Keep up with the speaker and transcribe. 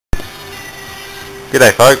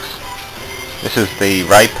G'day folks, this is the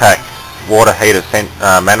Raypak water heater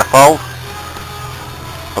manifold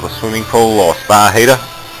for the swimming pool or spa heater.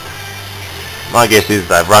 My guess is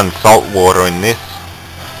they've run salt water in this,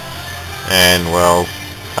 and well,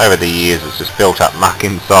 over the years it's just built up muck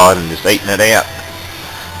inside and just eaten it out.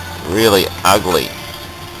 Really ugly.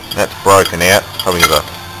 That's broken out, probably because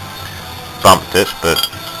I bumped it, but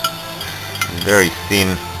very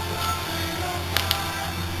thin.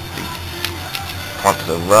 Clumps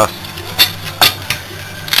of rust.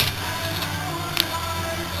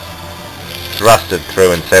 It's rusted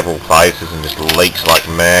through in several places and just leaks like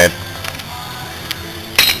mad.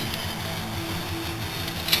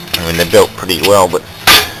 I mean, they're built pretty well, but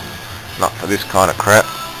not for this kind of crap.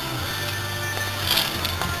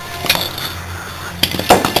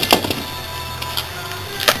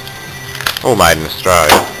 All made in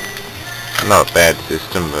Australia. Not a bad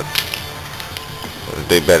system, but it would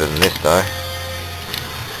do better than this though.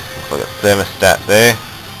 Looks like a thermostat there.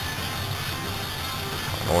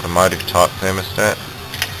 An automotive type thermostat.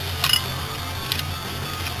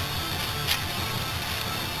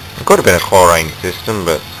 It could have been a chlorine system,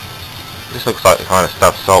 but this looks like the kind of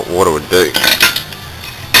stuff salt water would do.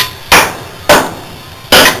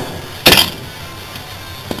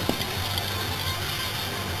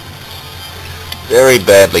 Very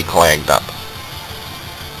badly clagged up.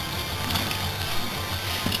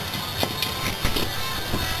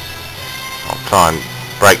 I'll try and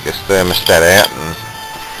break this thermostat out and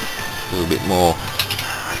a little bit more.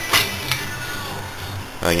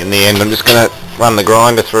 I think in the end I'm just going to run the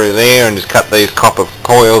grinder through there and just cut these copper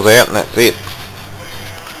coils out, and that's it.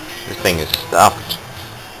 This thing is stuffed.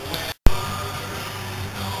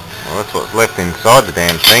 Well, that's what's left inside the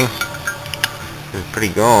damn thing. It's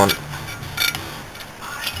pretty gone.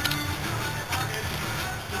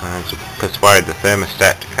 Persuade the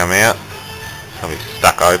thermostat to come out. Probably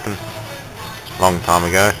stuck open a long time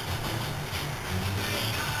ago.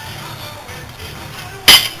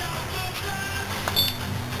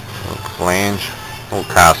 Little flange, all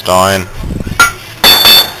cast iron.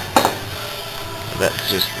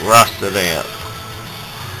 That's just rusted out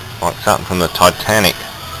like something from the Titanic.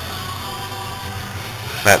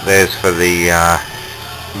 That there's for the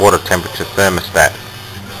water temperature thermostat.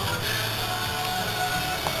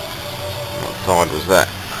 Side was that.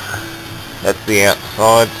 That's the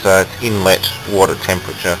outside, so it's inlet water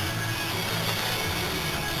temperature.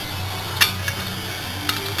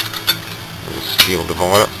 Little steel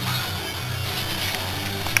divider.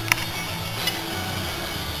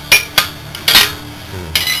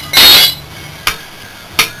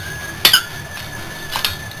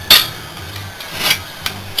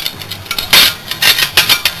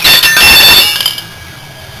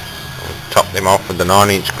 Top them off with the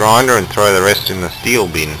 9-inch grinder and throw the rest in the steel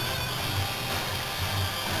bin.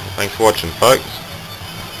 Thanks for watching, folks.